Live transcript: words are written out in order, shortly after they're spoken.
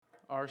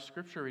Our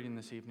scripture reading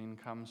this evening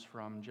comes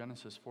from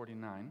Genesis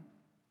 49.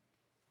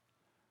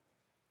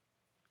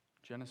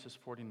 Genesis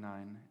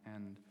 49,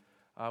 and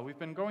we've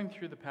been going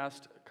through the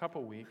past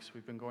couple weeks,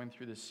 we've been going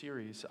through this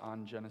series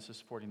on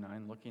Genesis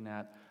 49, looking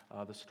at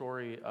the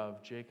story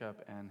of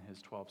Jacob and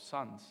his 12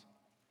 sons.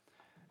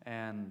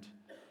 And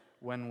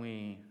when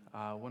we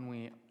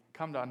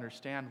come to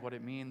understand what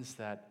it means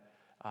that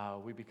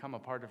we become a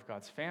part of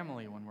God's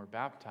family when we're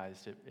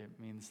baptized, it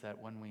means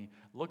that when we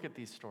look at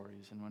these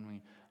stories and when we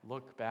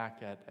look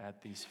back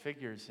at these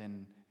figures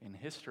in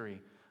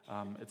history,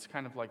 it's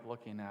kind of like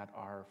looking at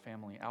our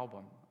family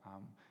album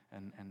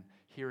and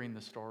hearing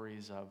the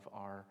stories of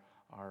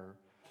our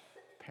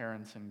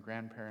parents and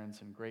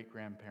grandparents and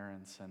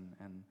great-grandparents,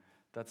 and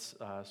that's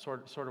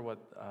sort of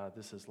what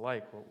this is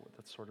like.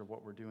 That's sort of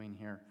what we're doing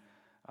here.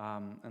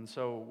 And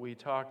so we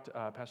talked,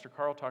 Pastor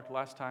Carl talked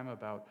last time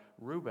about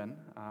Reuben,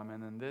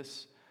 and then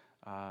this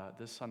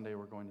Sunday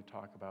we're going to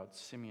talk about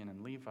Simeon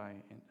and Levi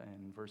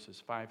in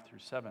verses 5 through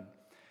 7.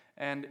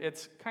 And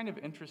it's kind of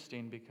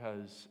interesting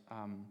because,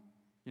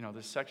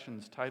 this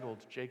section's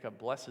titled Jacob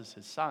Blesses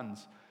His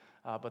Sons,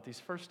 but these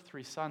first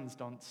three sons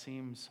don't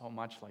seem so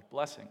much like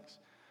blessings.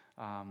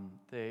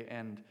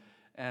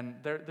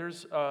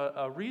 There's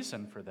a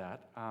reason for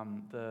that.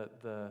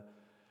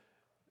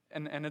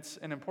 And it's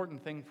an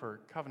important thing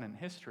for covenant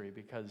history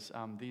because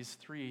these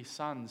three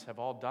sons have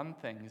all done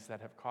things that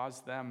have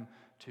caused them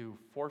to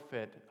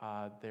forfeit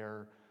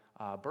their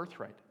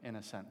birthright, in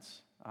a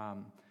sense.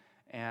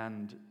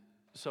 And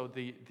so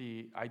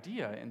the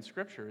idea in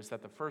Scripture is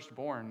that the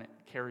firstborn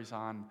carries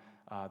on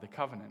the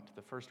covenant.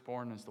 The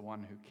firstborn is the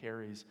one who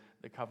carries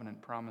the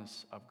covenant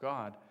promise of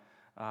God.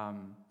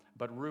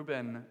 But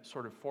Reuben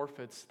sort of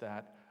forfeits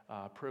that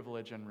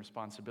privilege and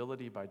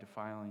responsibility by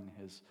defiling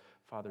his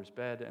father's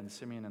bed, and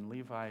Simeon and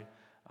Levi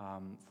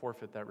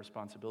forfeit that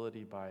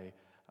responsibility by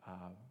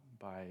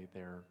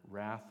their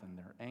wrath and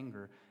their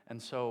anger.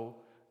 And so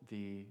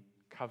the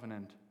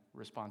covenant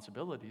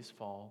responsibilities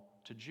fall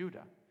to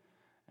Judah.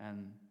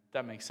 And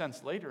that makes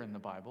sense later in the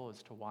Bible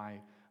as to why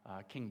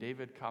King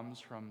David comes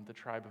from the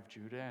tribe of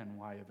Judah and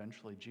why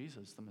eventually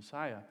Jesus, the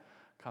Messiah,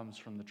 comes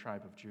from the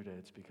tribe of Judah.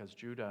 It's because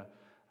Judah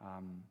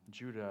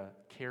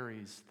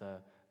carries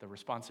the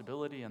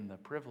responsibility and the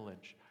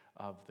privilege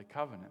of the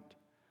covenant.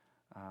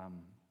 I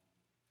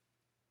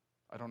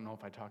don't know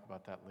if I talk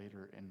about that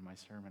later in my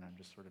sermon. I'm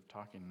just sort of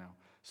talking now.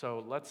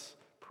 So let's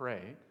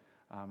pray,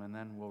 and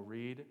then we'll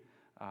read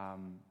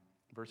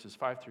verses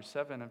 5 through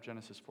 7 of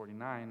Genesis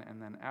 49,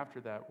 and then after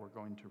that we're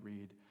going to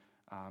read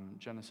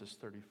Genesis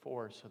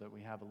 34 so that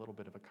we have a little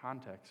bit of a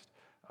context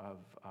of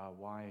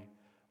why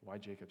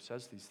Jacob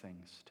says these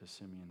things to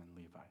Simeon and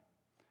Levi.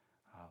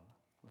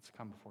 Let's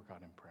come before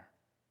God in prayer.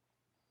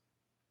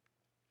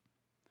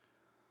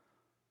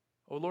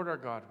 O Lord our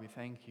God, we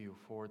thank you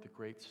for the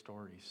great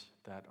stories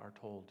that are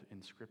told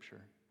in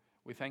Scripture.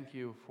 We thank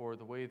you for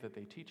the way that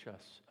they teach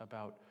us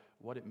about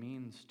what it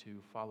means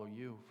to follow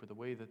you, for the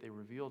way that they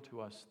reveal to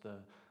us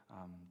the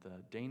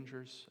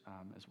dangers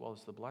as well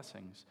as the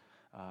blessings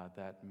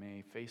that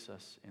may face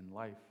us in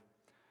life.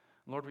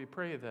 Lord, we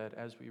pray that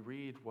as we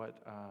read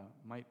what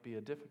might be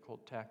a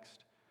difficult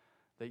text,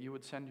 that you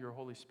would send your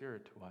Holy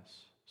Spirit to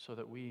us so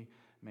that we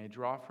may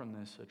draw from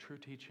this a true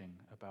teaching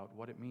about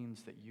what it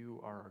means that you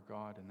are our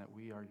God and that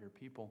we are your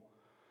people.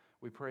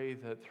 We pray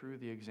that through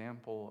the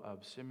example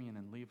of Simeon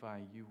and Levi,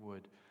 you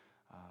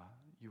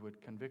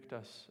would convict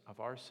us of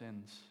our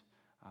sins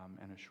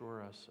and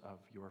assure us of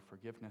your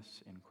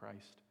forgiveness in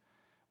Christ.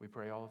 We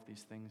pray all of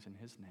these things in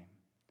his name.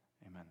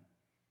 Amen.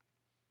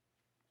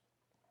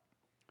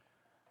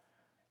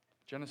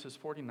 Genesis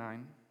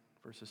 49,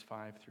 verses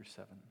 5 through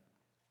 7.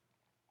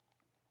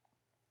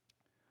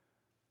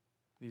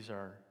 These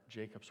are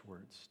Jacob's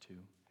words to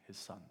his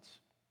sons.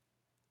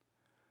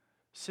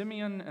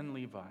 Simeon and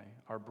Levi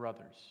are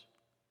brothers.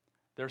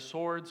 Their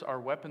swords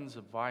are weapons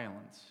of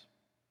violence.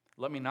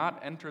 Let me not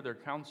enter their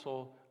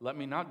council. Let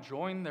me not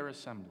join their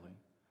assembly.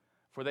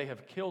 For they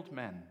have killed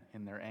men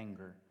in their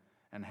anger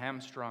and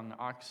hamstrung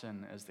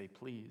oxen as they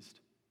pleased.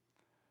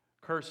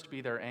 Cursed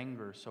be their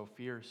anger so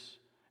fierce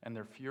and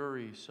their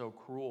fury so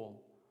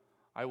cruel.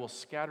 I will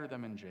scatter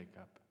them in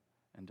Jacob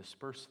and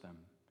disperse them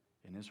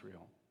in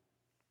Israel.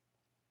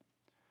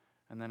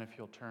 And then if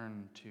you'll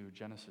turn to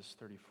Genesis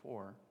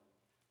 34,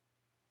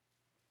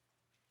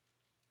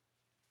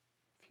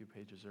 a few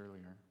pages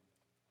earlier.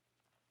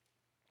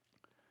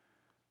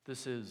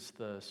 This is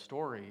the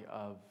story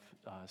of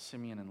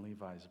Simeon and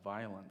Levi's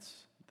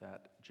violence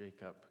that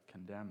Jacob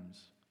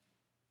condemns.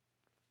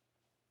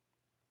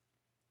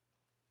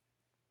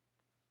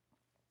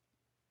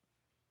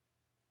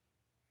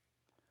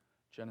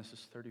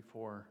 Genesis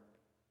 34,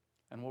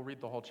 and we'll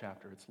read the whole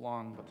chapter. It's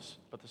long,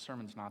 but the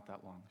sermon's not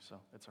that long, so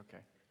it's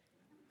okay.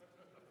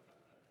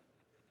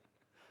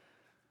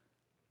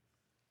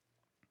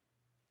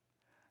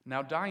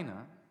 Now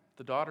Dinah,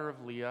 the daughter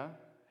Leah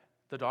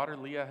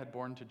had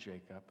borne to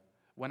Jacob,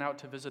 went out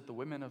to visit the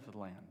women of the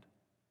land.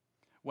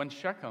 When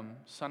Shechem,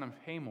 son of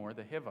Hamor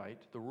the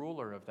Hivite, the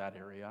ruler of that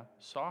area,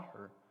 saw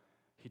her,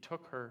 he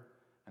took her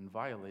and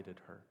violated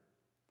her.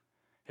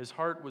 His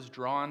heart was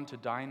drawn to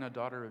Dinah,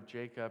 daughter of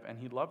Jacob, and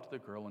he loved the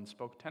girl and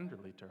spoke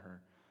tenderly to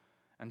her.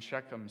 And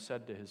Shechem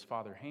said to his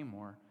father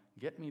Hamor,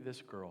 "Get me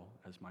this girl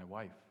as my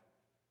wife."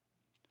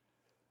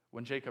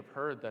 When Jacob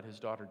heard that his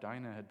daughter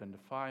Dinah had been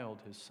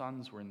defiled, his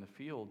sons were in the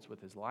fields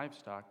with his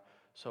livestock,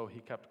 so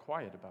he kept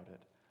quiet about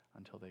it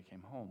until they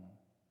came home.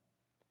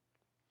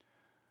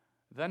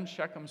 Then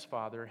Shechem's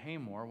father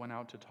Hamor went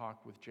out to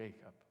talk with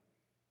Jacob.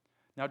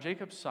 Now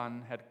Jacob's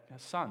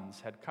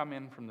sons had come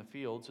in from the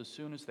fields as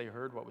soon as they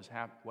heard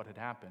what had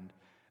happened.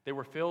 They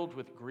were filled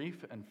with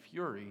grief and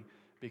fury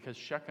because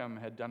Shechem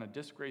had done a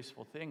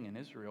disgraceful thing in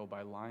Israel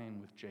by lying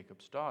with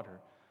Jacob's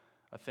daughter,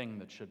 a thing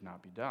that should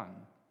not be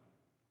done.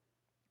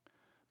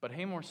 But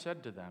Hamor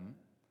said to them,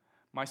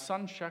 "My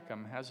son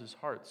Shechem has his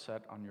heart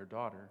set on your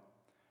daughter.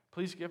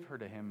 Please give her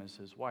to him as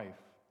his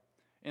wife.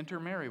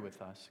 Intermarry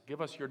with us.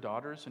 Give us your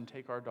daughters and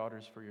take our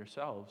daughters for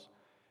yourselves.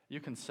 You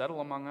can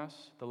settle among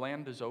us. The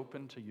land is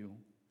open to you.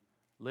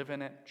 Live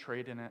in it,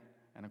 trade in it,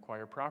 and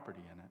acquire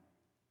property in it."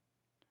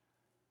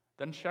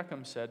 Then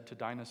Shechem said to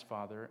Dinah's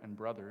father and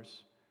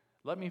brothers,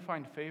 "Let me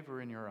find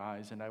favor in your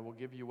eyes, and I will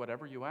give you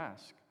whatever you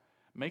ask.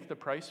 Make the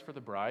price for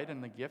the bride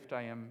and the gift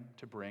I am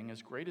to bring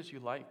as great as you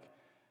like,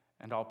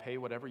 and I'll pay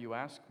whatever you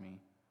ask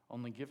me.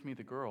 Only give me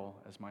the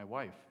girl as my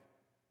wife."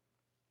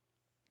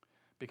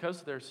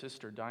 Because their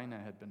sister Dinah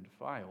had been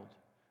defiled,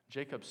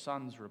 Jacob's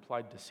sons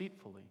replied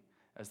deceitfully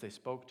as they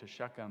spoke to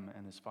Shechem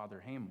and his father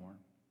Hamor.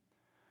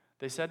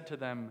 They said to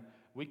them,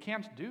 "We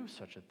can't do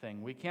such a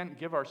thing. We can't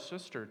give our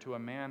sister to a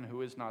man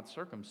who is not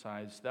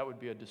circumcised. That would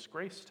be a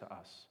disgrace to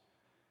us.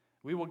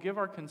 We will give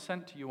our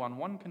consent to you on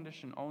one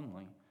condition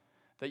only,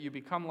 that you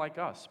become like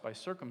us by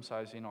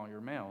circumcising all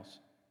your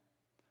males.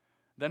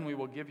 Then we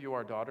will give you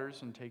our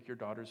daughters and take your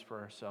daughters for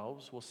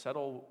ourselves. We'll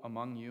settle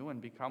among you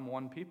and become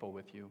one people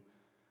with you.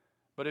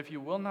 But if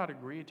you will not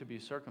agree to be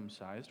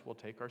circumcised, we'll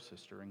take our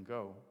sister and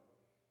go."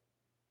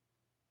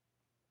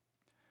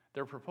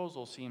 Their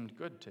proposal seemed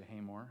good to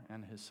Hamor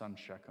and his son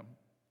Shechem.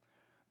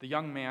 The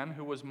young man,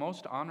 who was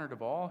most honored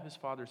of all his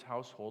father's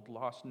household,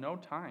 lost no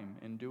time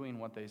in doing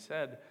what they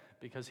said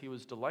because he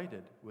was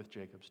delighted with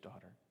Jacob's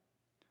daughter.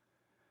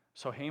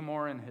 So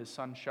Hamor and his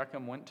son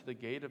Shechem went to the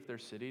gate of their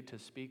city to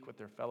speak with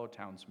their fellow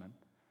townsmen.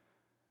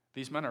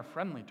 "These men are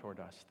friendly toward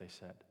us," they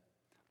said.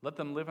 "Let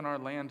them live in our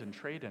land and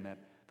trade in it.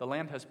 The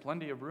land has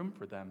plenty of room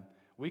for them.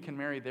 We can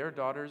marry their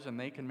daughters and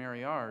they can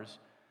marry ours.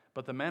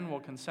 But the men will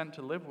consent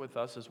to live with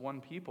us as one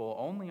people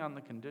only on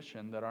the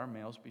condition that our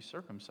males be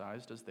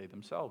circumcised as they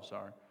themselves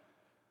are.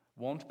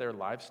 Won't their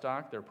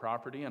livestock, their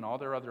property, and all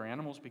their other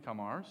animals become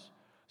ours?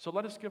 So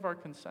let us give our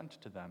consent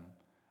to them,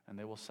 and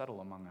they will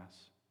settle among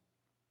us."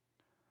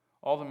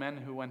 All the men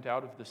who went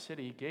out of the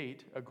city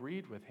gate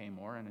agreed with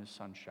Hamor and his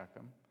son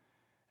Shechem,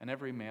 and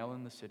every male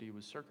in the city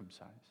was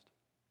circumcised.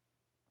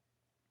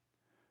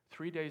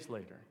 3 days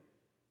later,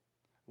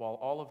 while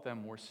all of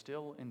them were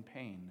still in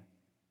pain,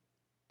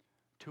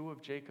 2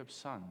 of Jacob's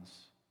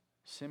sons,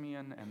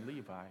 Simeon and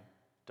Levi,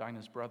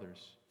 Dinah's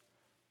brothers,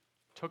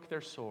 took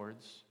their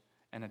swords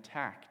and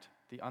attacked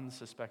the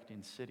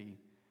unsuspecting city,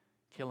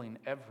 killing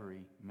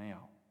every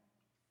male.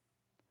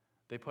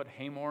 They put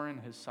Hamor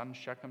and his son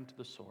Shechem to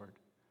the sword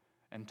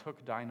and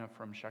took Dinah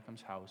from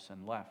Shechem's house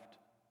and left.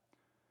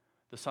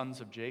 The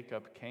sons of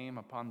Jacob came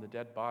upon the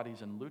dead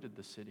bodies and looted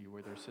the city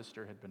where their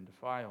sister had been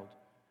defiled.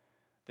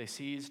 They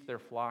seized their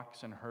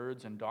flocks and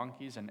herds and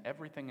donkeys and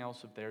everything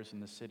else of theirs in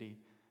the city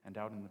and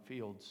out in the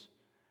fields.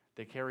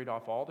 They carried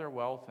off all their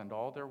wealth and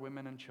all their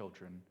women and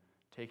children,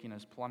 taking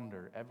as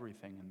plunder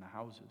everything in the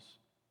houses.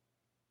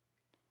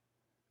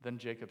 Then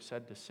Jacob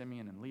said to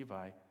Simeon and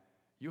Levi,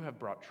 "You have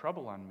brought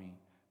trouble on me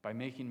by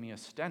making me a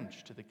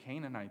stench to the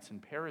Canaanites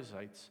and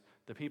Perizzites,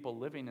 the people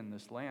living in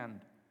this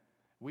land.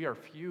 We are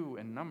few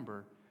in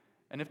number,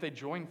 and if they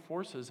join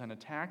forces and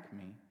attack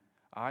me,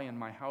 I and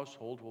my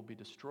household will be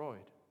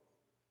destroyed."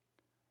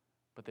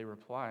 But they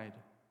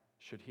replied,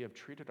 "Should he have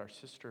treated our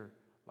sister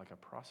like a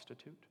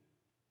prostitute?"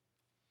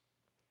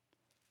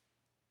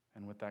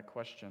 And with that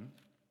question,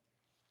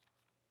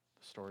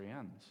 the story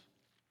ends.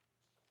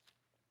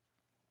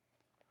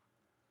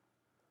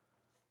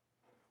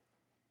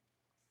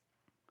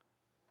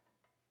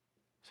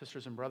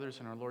 Sisters and brothers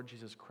in our Lord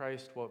Jesus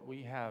Christ, what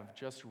we have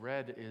just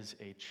read is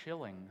a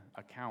chilling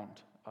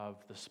account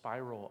of the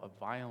spiral of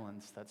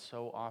violence that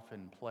so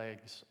often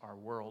plagues our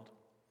world.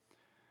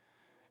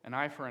 An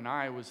eye for an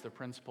eye was the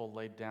principle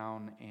laid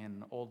down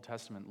in Old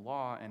Testament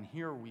law, and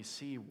here we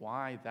see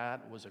why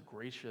that was a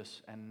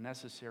gracious and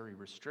necessary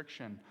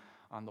restriction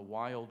on the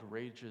wild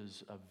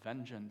rages of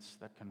vengeance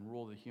that can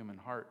rule the human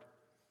heart.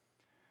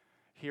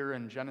 Here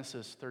in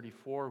Genesis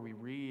 34, we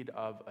read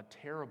of a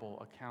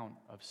terrible account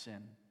of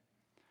sin,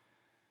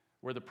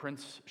 where the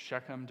prince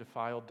Shechem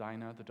defiled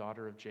Dinah, the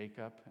daughter of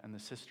Jacob, and the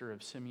sister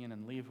of Simeon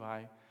and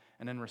Levi,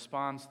 and in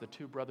response, the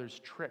 2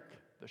 brothers trick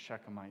the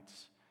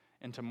Shechemites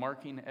into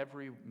marking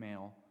every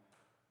male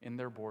in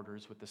their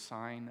borders with the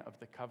sign of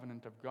the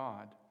covenant of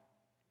God,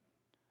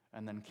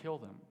 and then kill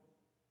them.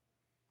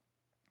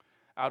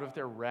 Out of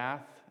their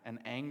wrath and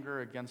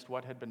anger against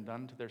what had been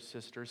done to their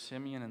sister,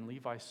 Simeon and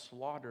Levi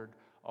slaughtered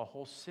a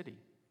whole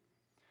city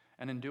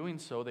And in doing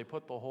so, they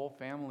put the whole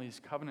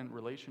family's covenant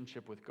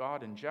relationship with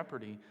God in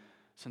jeopardy,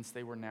 since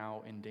they were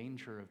now in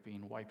danger of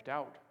being wiped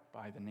out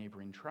by the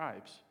neighboring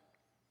tribes.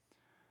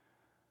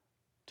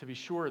 To be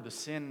sure, the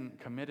sin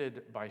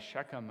committed by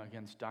Shechem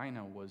against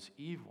Dinah was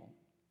evil,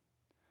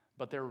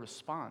 but their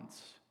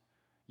response,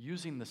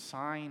 using the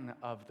sign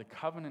of the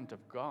covenant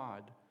of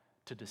God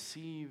to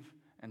deceive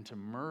and to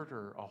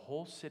murder a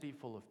whole city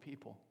full of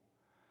people,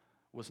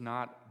 was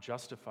not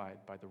justified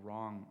by the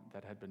wrong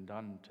that had been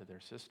done to their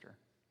sister.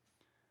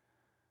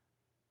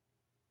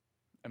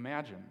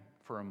 Imagine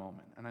for a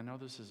moment, and I know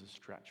this is a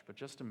stretch, but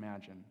just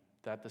imagine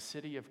that the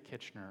city of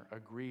Kitchener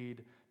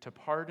agreed to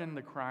pardon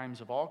the crimes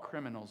of all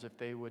criminals if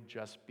they would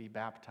just be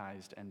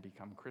baptized and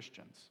become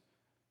Christians.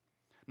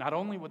 Not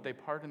only would they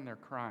pardon their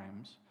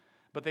crimes,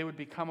 but they would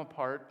become a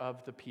part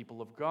of the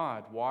people of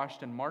God,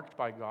 washed and marked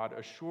by God,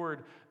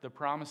 assured the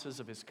promises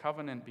of his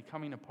covenant,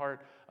 becoming a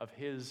part of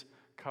his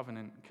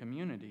covenant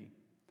community.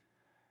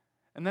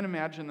 And then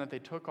imagine that they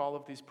took all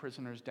of these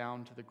prisoners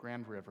down to the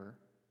Grand River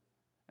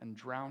and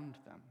drowned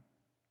them.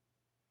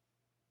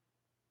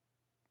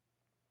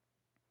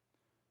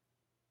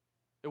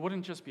 It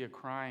wouldn't just be a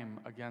crime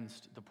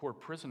against the poor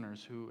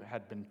prisoners who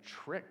had been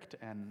tricked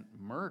and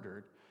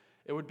murdered.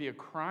 It would be a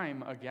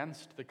crime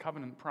against the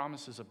covenant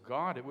promises of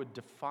God. It would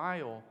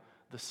defile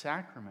the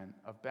sacrament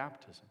of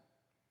baptism.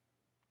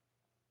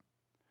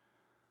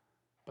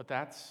 But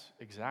that's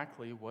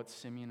exactly what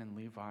Simeon and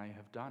Levi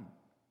have done.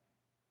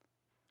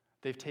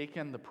 They've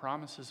taken the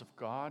promises of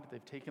God,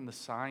 they've taken the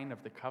sign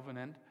of the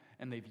covenant,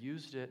 and they've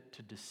used it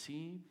to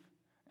deceive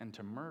and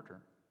to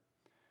murder.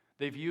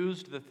 They've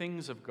used the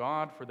things of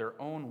God for their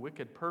own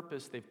wicked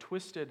purpose. They've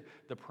twisted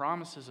the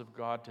promises of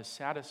God to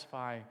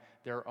satisfy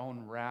their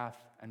own wrath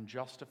and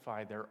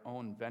justify their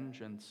own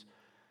vengeance.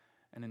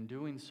 And in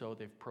doing so,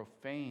 they've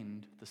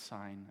profaned the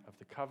sign of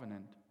the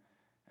covenant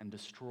and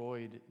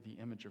destroyed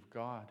the image of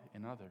God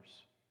in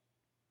others.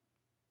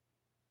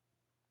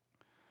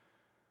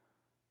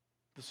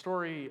 The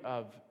story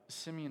of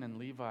Simeon and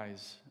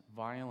Levi's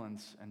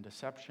violence and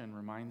deception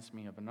reminds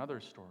me of another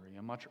story,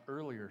 a much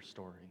earlier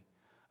story,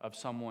 of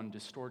someone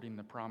distorting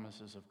the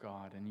promises of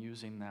God and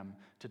using them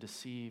to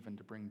deceive and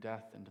to bring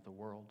death into the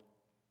world.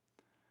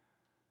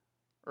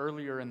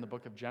 Earlier in the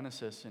book of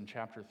Genesis, in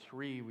chapter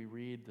 3, we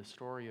read the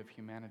story of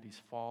humanity's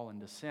fall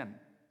into sin.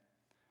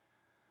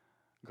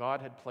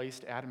 God had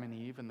placed Adam and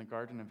Eve in the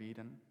Garden of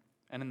Eden,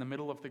 and in the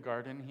middle of the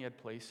garden, he had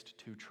placed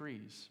two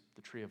trees,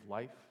 the tree of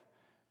life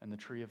and the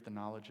tree of the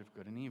knowledge of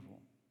good and evil.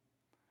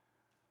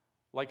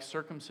 Like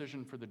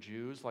circumcision for the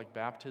Jews, like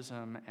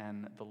baptism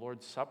and the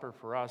Lord's Supper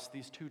for us,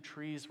 these two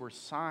trees were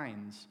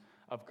signs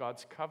of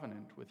God's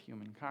covenant with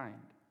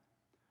humankind.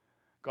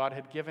 God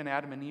had given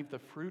Adam and Eve the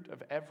fruit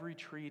of every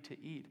tree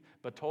to eat,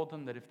 but told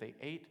them that if they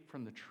ate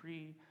from the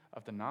tree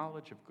of the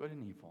knowledge of good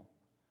and evil,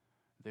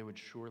 they would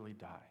surely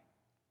die.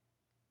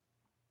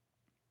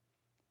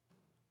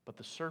 But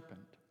the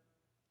serpent,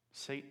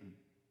 Satan,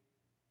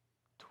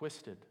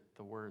 twisted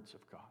the words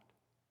of God.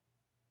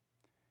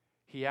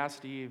 He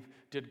asked Eve,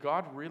 "Did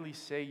God really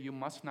say you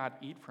must not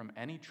eat from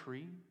any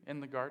tree in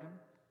the garden?"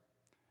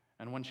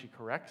 And when she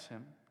corrects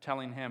him,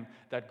 telling him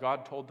that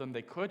God told them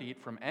they could eat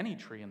from any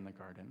tree in the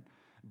garden,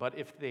 but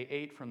if they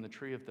ate from the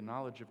tree of the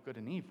knowledge of good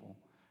and evil,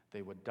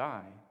 they would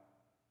die,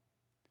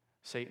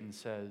 Satan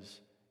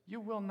says,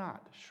 "You will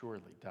not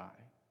surely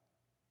die.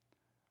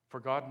 For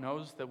God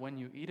knows that when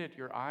you eat it,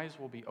 your eyes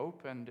will be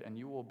opened and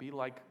you will be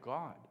like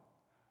God,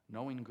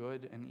 knowing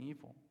good and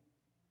evil."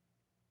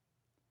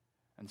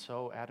 And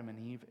so Adam and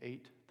Eve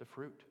ate the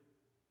fruit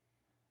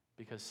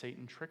because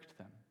Satan tricked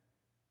them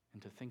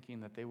into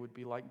thinking that they would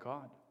be like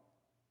God.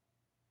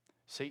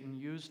 Satan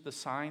used the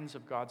signs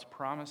of God's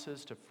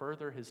promises to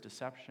further his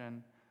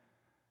deception,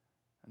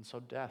 and so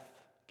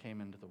death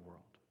came into the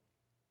world,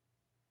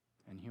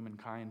 and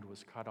humankind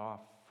was cut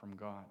off from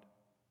God.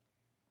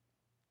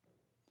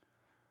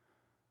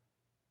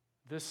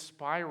 This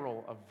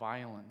spiral of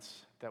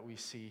violence that we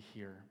see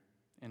here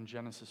in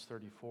Genesis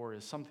 34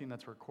 is something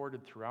that's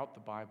recorded throughout the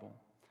Bible,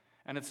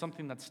 and it's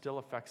something that still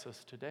affects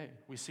us today.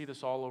 We see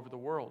this all over the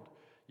world.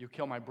 You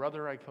kill my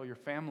brother, I kill your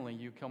family.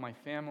 You kill my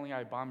family,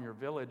 I bomb your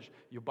village.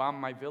 You bomb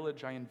my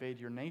village, I invade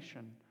your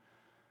nation.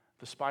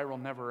 The spiral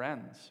never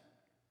ends.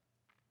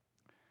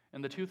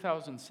 In the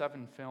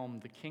 2007 film,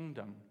 The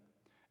Kingdom,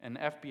 an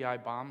FBI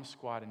bomb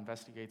squad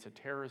investigates a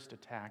terrorist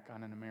attack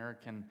on an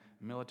American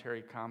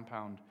military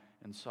compound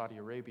in Saudi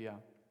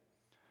Arabia.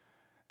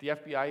 The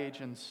FBI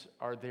agents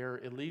are there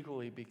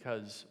illegally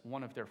because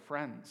one of their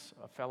friends,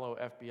 a fellow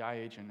FBI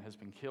agent, has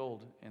been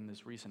killed in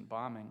this recent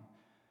bombing,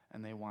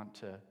 and they want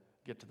to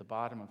get to the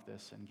bottom of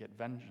this and get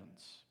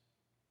vengeance.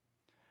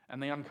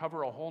 And they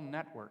uncover a whole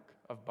network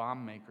of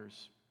bomb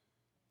makers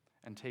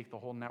and take the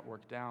whole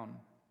network down.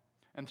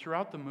 And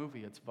throughout the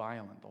movie, it's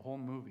violent. The whole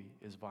movie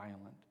is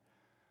violent.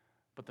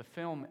 But the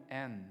film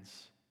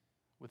ends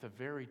with a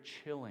very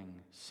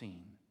chilling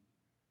scene.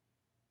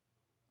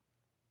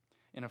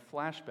 In a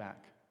flashback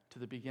to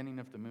the beginning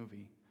of the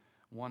movie,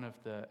 one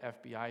of the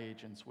FBI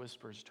agents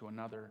whispers to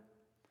another,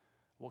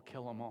 "We'll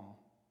kill them all."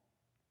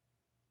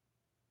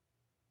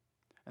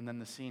 And then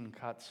the scene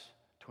cuts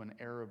to an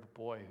Arab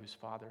boy whose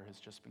father has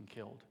just been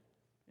killed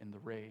in the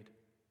raid.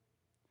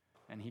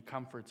 And he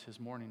comforts his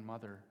mourning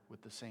mother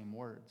with the same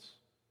words.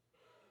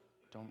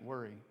 Don't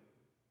worry,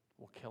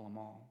 we'll kill them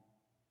all.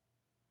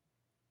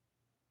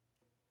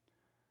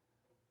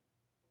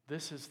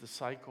 This is the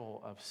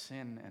cycle of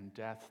sin and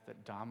death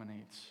that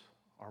dominates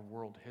our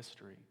world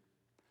history.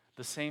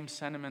 The same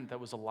sentiment that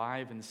was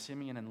alive in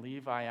Simeon and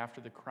Levi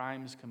after the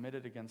crimes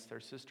committed against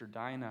their sister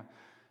Dinah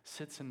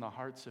sits in the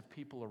hearts of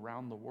people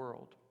around the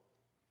world.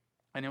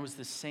 And it was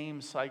the same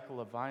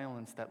cycle of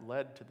violence that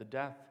led to the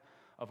death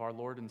of our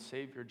Lord and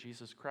Savior,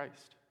 Jesus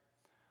Christ.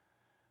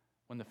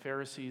 When the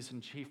Pharisees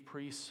and chief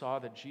priests saw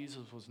that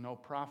Jesus was no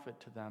prophet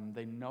to them,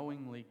 they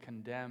knowingly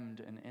condemned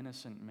an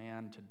innocent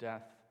man to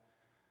death,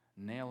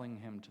 nailing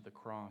him to the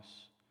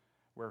cross,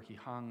 where he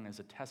hung as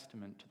a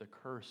testament to the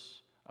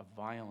curse of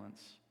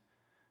violence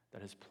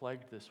that has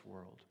plagued this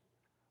world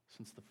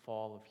since the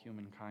fall of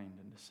humankind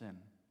into sin.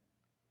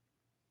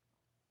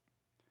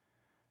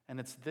 And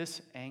it's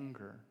this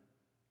anger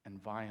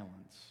and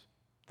violence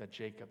that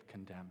Jacob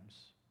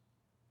condemns.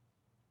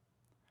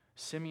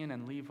 Simeon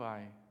and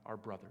Levi are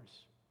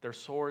brothers. Their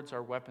swords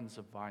are weapons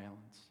of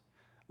violence.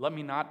 Let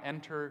me not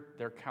enter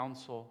their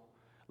council.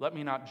 Let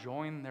me not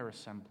join their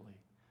assembly.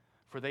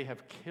 For they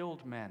have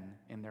killed men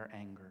in their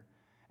anger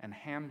and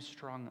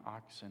hamstrung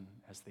oxen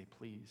as they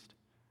pleased.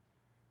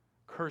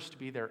 Cursed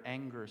be their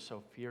anger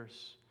so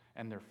fierce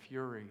and their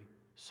fury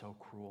so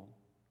cruel.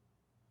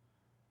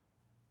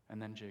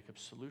 And then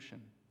Jacob's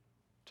solution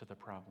to the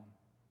problem.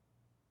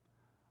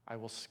 I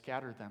will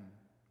scatter them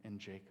in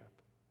Jacob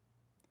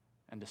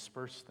and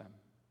disperse them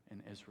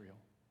in Israel.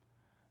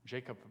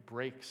 Jacob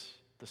breaks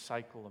the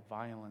cycle of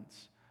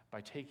violence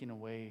by taking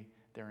away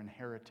their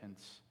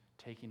inheritance,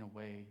 taking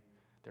away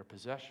their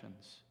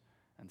possessions,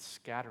 and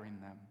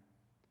scattering them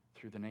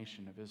through the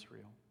nation of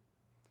Israel.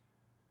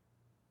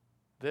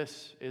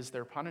 This is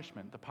their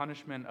punishment, the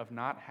punishment of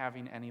not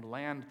having any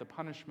land, the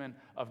punishment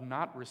of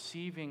not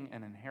receiving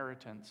an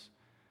inheritance.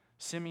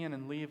 Simeon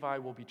and Levi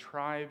will be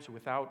tribes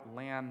without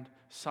land,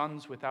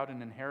 sons without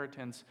an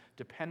inheritance,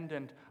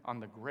 dependent on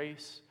the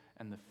grace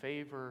and the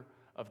favor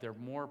of their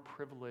more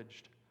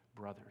privileged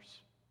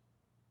brothers.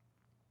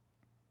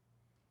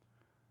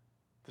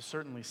 This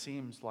certainly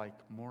seems like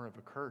more of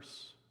a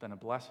curse than a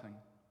blessing.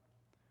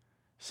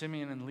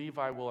 Simeon and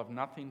Levi will have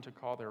nothing to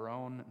call their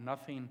own,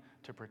 nothing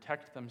to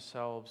protect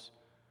themselves,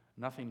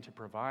 nothing to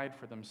provide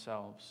for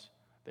themselves.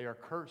 They are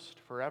cursed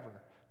forever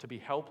to be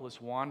helpless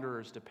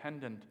wanderers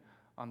dependent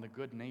on the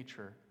good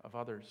nature of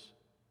others.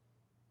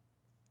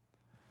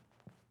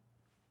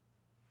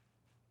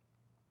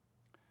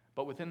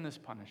 But within this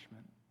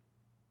punishment,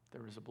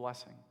 there is a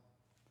blessing.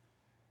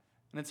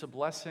 And it's a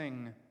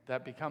blessing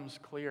that becomes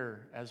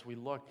clear as we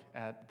look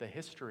at the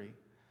history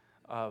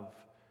of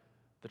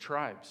the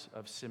tribes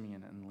of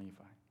Simeon and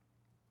Levi.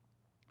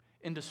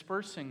 In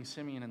dispersing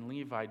Simeon and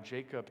Levi,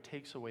 Jacob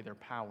takes away their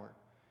power,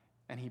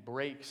 and he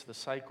breaks the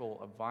cycle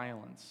of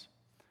violence.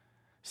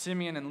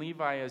 Simeon and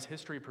Levi, as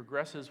history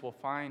progresses, will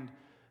find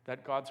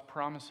that God's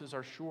promises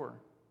are sure,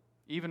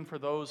 even for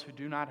those who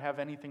do not have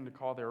anything to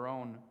call their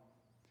own.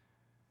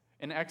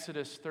 In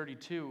Exodus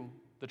 32,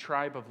 the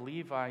tribe of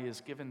Levi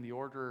is given the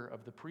order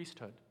of the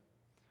priesthood.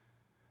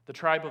 The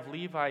tribe of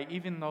Levi,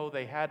 even though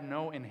they had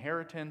no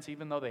inheritance,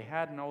 even though they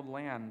had no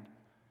land,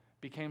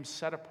 became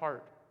set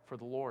apart for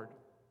the Lord.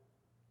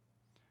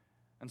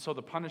 And so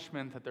the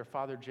punishment that their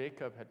father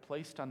Jacob had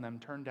placed on them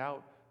turned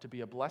out to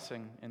be a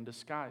blessing in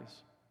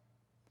disguise,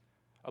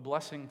 a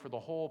blessing for the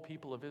whole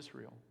people of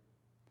Israel,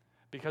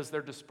 because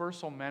their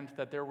dispersal meant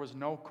that there was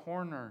no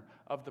corner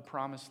of the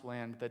promised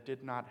land that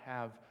did not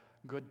have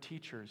good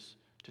teachers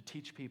to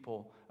teach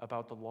people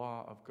about the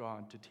law of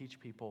God, to teach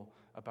people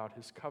about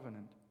his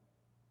covenant.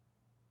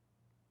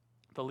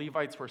 The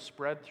Levites were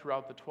spread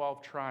throughout the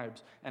 12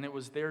 tribes, and it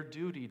was their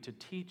duty to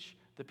teach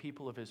the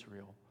people of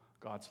Israel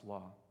God's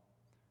law.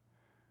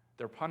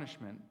 Their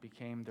punishment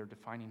became their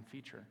defining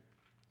feature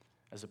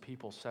as a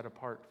people set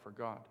apart for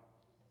God.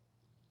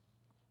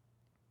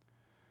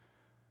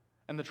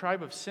 And the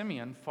tribe of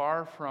Simeon,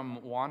 far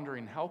from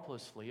wandering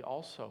helplessly,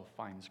 also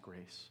finds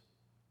grace.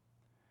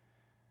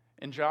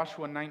 In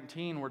Joshua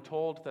 19, we're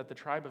told that the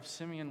tribe of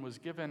Simeon was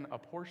given a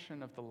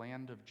portion of the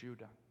land of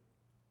Judah,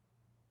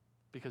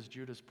 because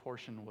Judah's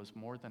portion was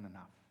more than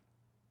enough.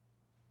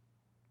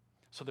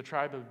 So the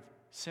tribe of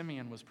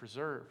Simeon was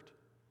preserved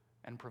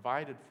and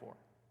provided for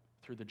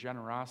through the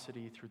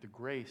generosity, through the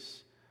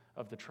grace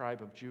of the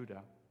tribe of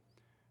Judah,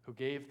 who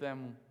gave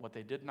them what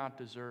they did not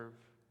deserve,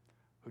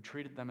 who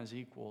treated them as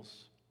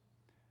equals,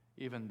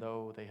 even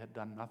though they had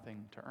done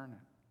nothing to earn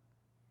it.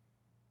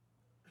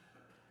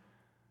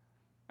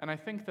 And I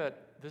think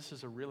that this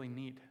is a really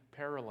neat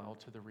parallel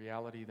to the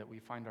reality that we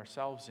find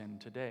ourselves in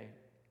today.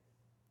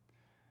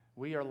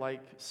 We are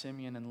like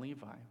Simeon and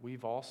Levi.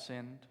 We've all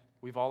sinned.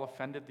 We've all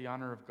offended the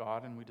honor of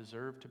God, and we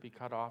deserve to be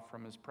cut off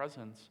from his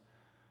presence.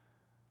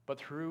 But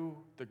through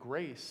the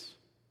grace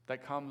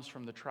that comes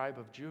from the tribe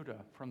of Judah,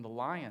 from the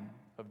Lion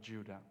of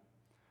Judah,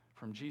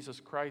 from Jesus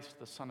Christ,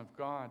 the Son of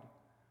God,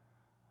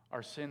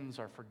 Our sins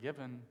are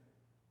forgiven,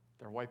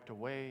 they're wiped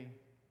away,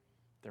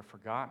 they're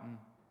forgotten,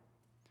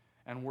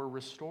 and we're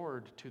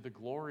restored to the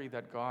glory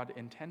that God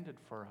intended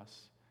for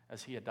us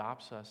as he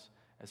adopts us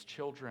as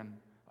children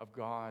of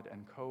God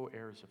and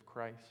co-heirs of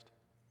Christ.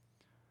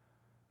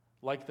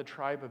 Like the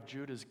tribe of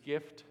Judah's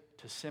gift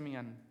to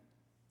Simeon,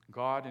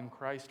 God in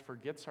Christ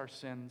forgets our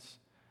sins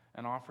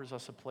and offers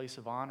us a place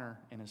of honor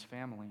in his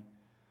family,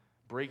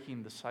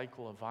 breaking the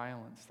cycle of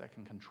violence that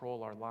can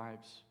control our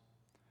lives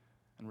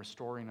and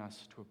restoring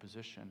us to a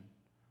position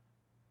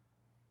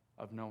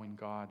of knowing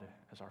God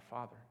as our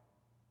Father,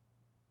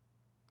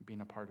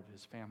 being a part of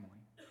his family.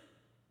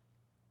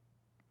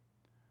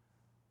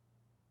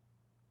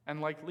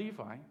 And like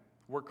Levi,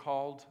 we're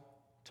called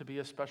to be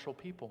a special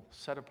people,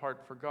 set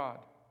apart for God,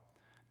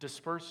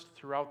 dispersed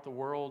throughout the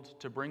world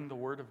to bring the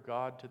word of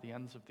God to the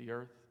ends of the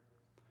earth.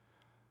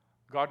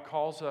 God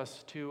calls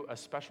us to a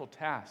special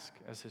task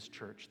as his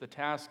church, the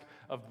task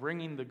of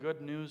bringing the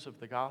good news of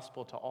the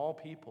gospel to all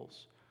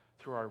peoples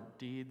through our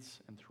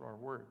deeds and through our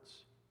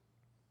words.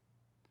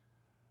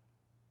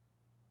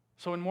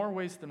 So in more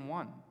ways than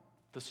one,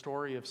 the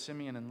story of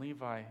Simeon and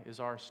Levi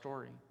is our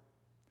story.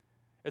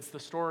 It's the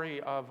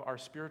story of our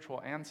spiritual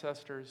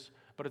ancestors,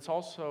 but it's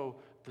also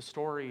the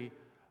story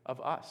of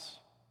us.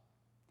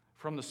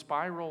 From the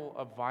spiral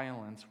of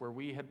violence where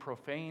we had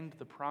profaned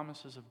the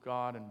promises of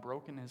God and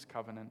broken his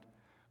covenant,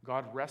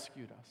 God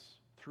rescued us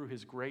through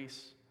his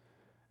grace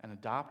and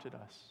adopted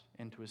us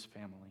into his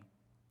family,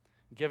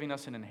 giving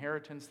us an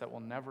inheritance that will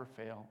never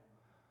fail,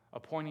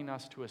 appointing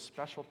us to a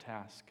special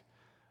task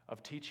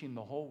of teaching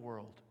the whole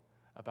world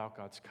about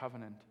God's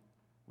covenant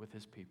with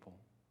his people.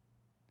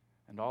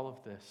 And all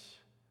of this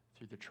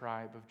through the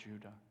tribe of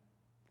Judah,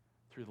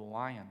 through the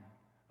Lion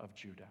of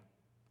Judah,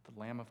 the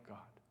Lamb of God,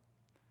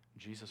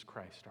 Jesus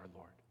Christ our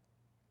Lord.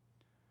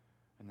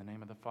 In the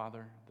name of the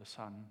Father, the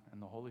Son,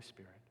 and the Holy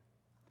Spirit,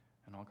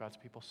 and all God's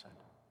people said,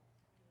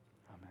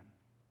 Amen.